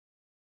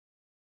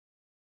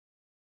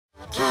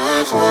Good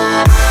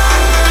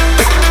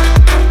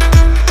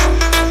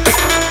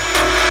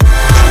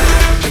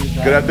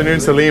afternoon,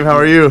 Saleem. How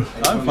are you?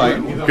 I'm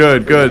fine.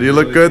 Good, good. You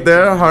look good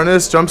there.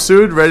 Harness,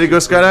 jumpsuit, ready to go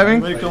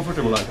skydiving? Very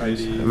comfortable,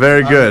 actually.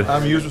 Very good.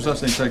 I'm used to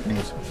such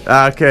things.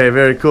 Okay,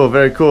 very cool,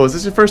 very cool. Is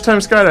this your first time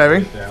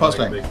skydiving? First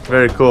time.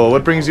 Very cool.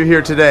 What brings you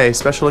here today?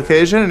 Special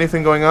occasion?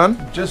 Anything going on?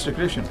 Just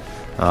recreation.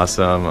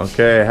 Awesome.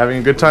 Okay, having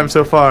a good time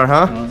so far,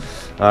 huh?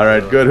 All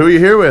right, good. Who are you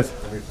here with?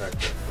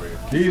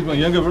 He's my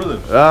younger brother.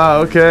 Ah,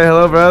 okay.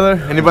 Hello,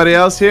 brother. Anybody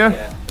else here?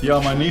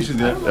 Yeah, my niece is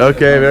there.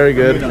 Okay, very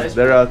good.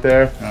 They're out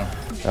there.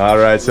 All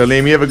right,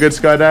 Saleem, you have a good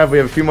skydive. We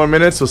have a few more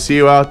minutes. We'll see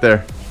you out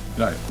there.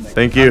 Right.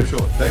 Thank you. Sure.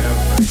 Thank you.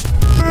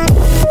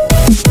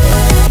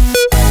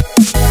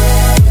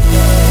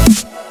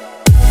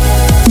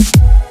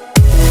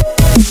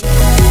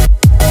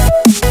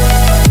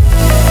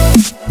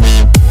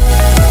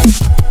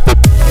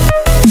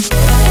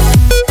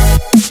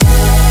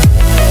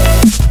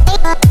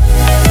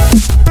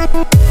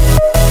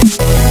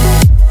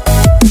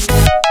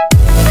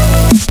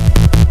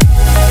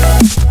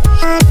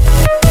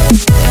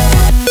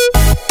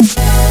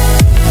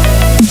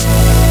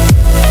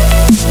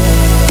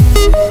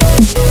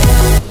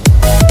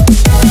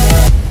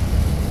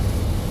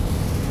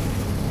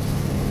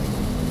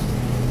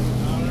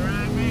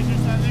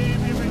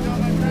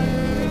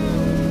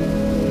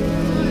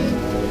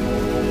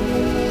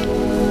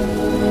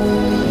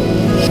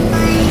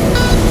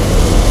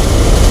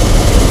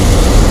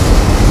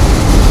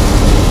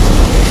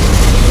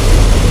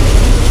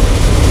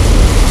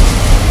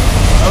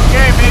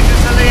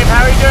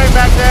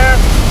 Back there.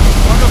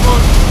 Wonderful.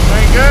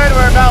 Very good.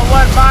 We're about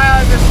 1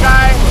 mile in the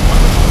sky.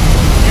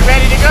 You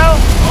ready to go?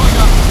 Oh,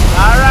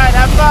 yeah. All right,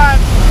 have fun.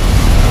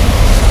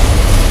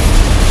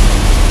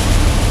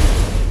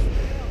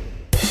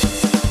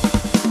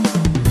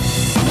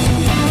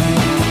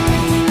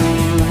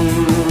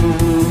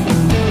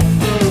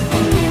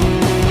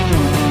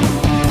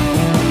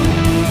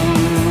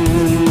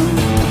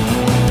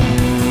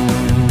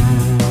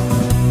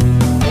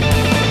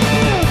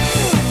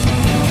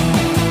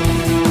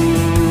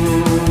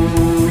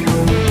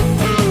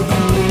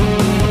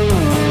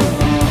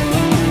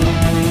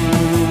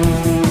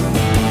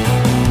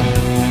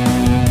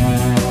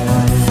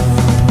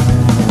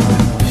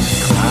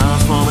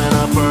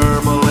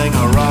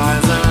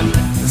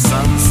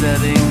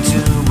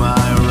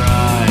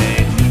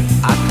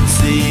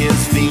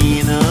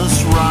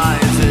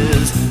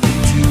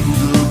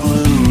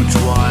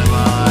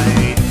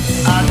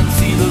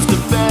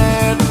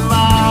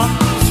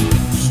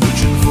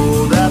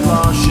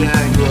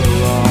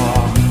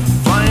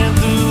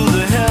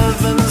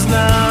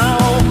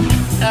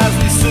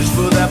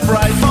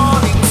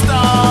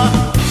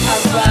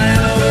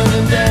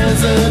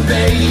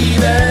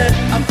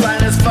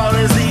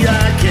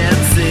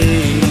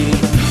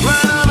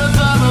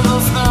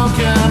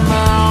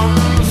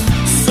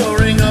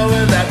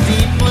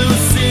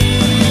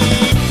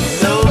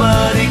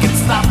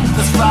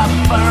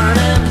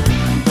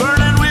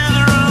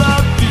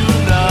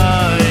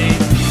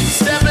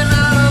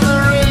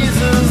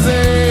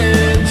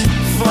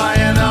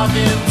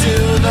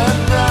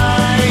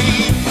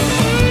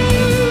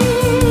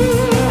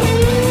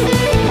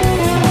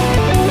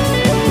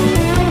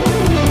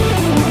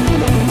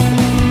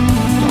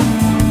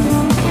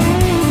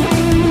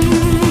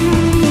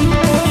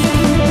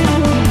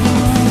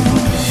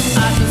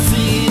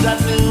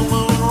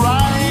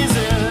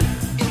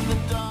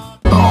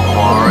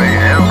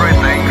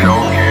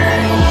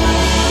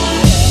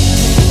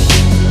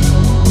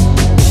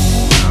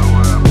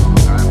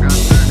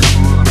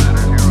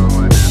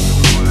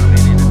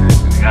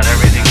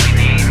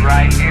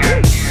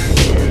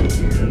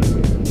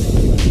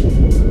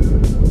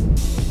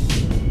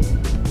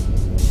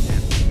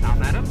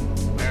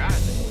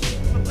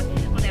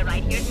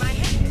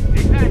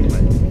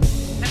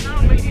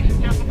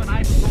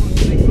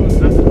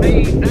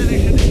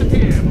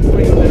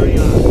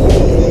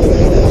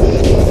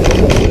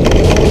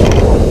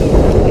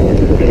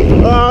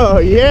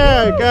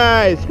 Yeah,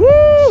 guys.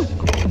 Woo!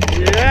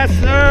 Yes,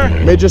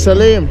 sir. Major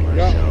Saleem.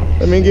 Yeah.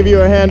 Let me give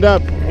you a hand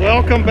up.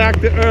 Welcome back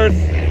to Earth.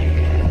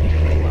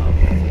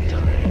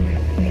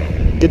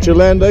 Get your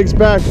land legs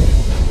back.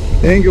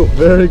 Thank you.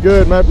 Very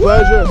good. My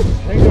pleasure.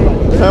 Thank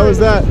you. How was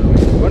that?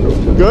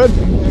 Wonderful. Good?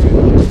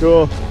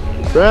 Cool.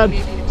 Brad,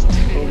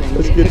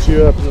 let's get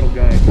you up. Little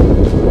guy.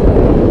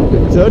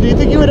 So, do you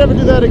think you would ever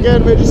do that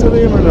again, Major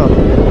Saleem, or no?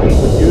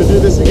 You would do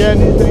this again,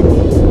 do you think?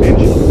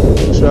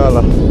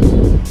 Inshallah.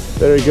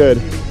 Very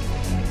good.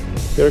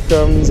 Here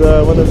comes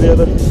one of the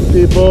other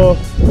people.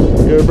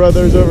 Your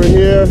brother's over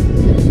here.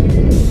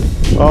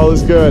 All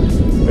is good.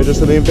 Major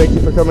Saleem, thank you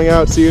for coming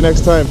out. See you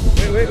next time.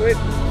 Wait.